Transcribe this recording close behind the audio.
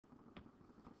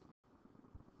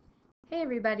Hey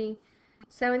everybody!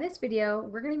 So in this video,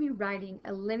 we're going to be writing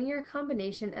a linear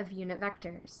combination of unit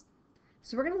vectors.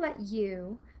 So we're going to let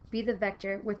u be the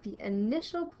vector with the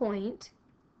initial point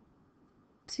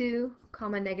 2,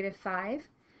 negative 5,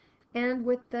 and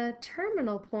with the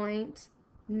terminal point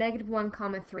negative 1,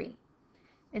 3.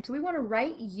 And so we want to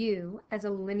write u as a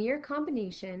linear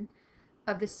combination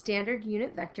of the standard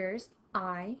unit vectors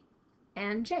I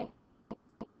and j.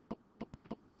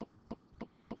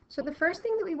 So the first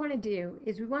thing that we want to do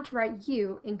is we want to write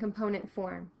u in component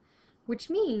form, which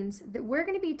means that we're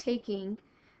going to be taking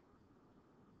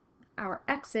our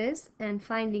x's and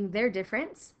finding their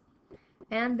difference,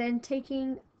 and then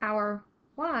taking our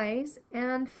y's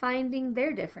and finding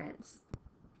their difference.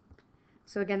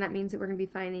 So again, that means that we're going to be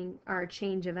finding our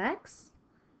change of x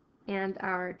and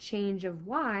our change of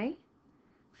y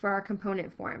for our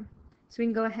component form. So we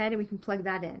can go ahead and we can plug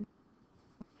that in.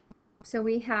 So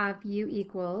we have u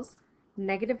equals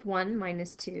negative 1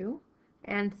 minus 2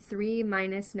 and 3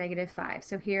 minus negative 5.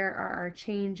 So here are our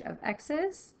change of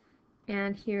x's,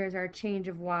 and here is our change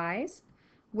of y's,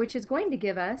 which is going to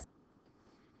give us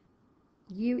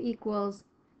u equals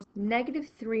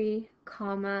negative 3,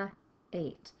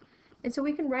 8. And so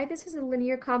we can write this as a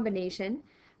linear combination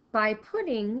by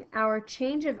putting our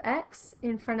change of x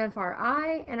in front of our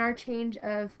I and our change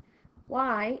of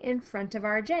y in front of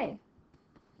our j.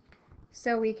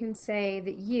 So we can say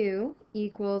that u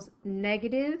equals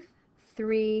negative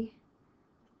 3i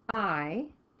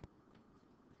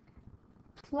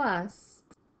plus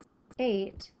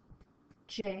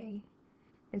 8j.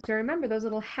 And so remember, those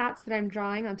little hats that I'm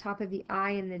drawing on top of the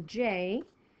I and the j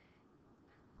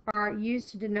are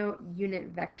used to denote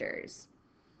unit vectors.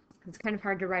 It's kind of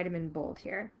hard to write them in bold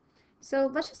here.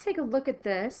 So let's just take a look at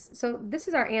this. So this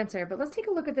is our answer, but let's take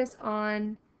a look at this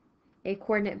on a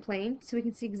coordinate plane so we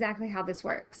can see exactly how this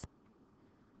works.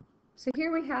 So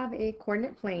here we have a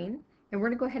coordinate plane, and we're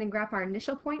going to go ahead and graph our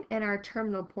initial point and our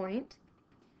terminal point.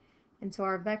 And so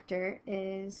our vector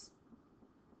is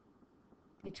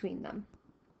between them.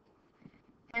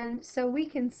 And so we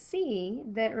can see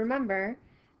that, remember,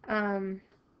 that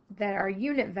our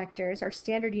unit vectors, our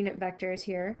standard unit vectors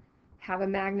here, have a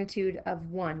magnitude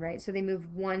of 1, right? So they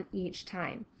move 1 each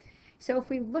time. So if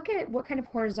we look at what kind of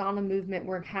horizontal movement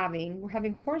we're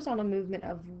having horizontal movement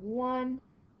of 1,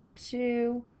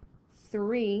 2,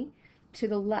 3 to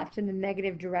the left in the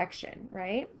negative direction,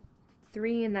 right?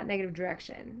 3 in that negative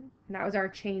direction. And that was our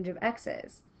change of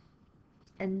x's.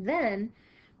 And then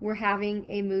we're having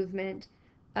a movement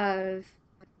of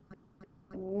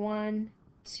 1,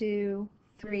 2,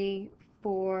 3,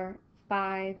 4,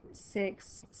 5,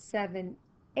 6, 7,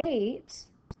 8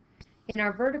 in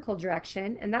our vertical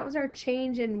direction, and that was our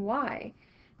change in y.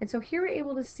 And so here we're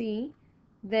able to see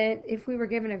that if we were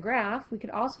given a graph, we could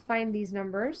also find these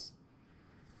numbers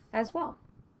as well.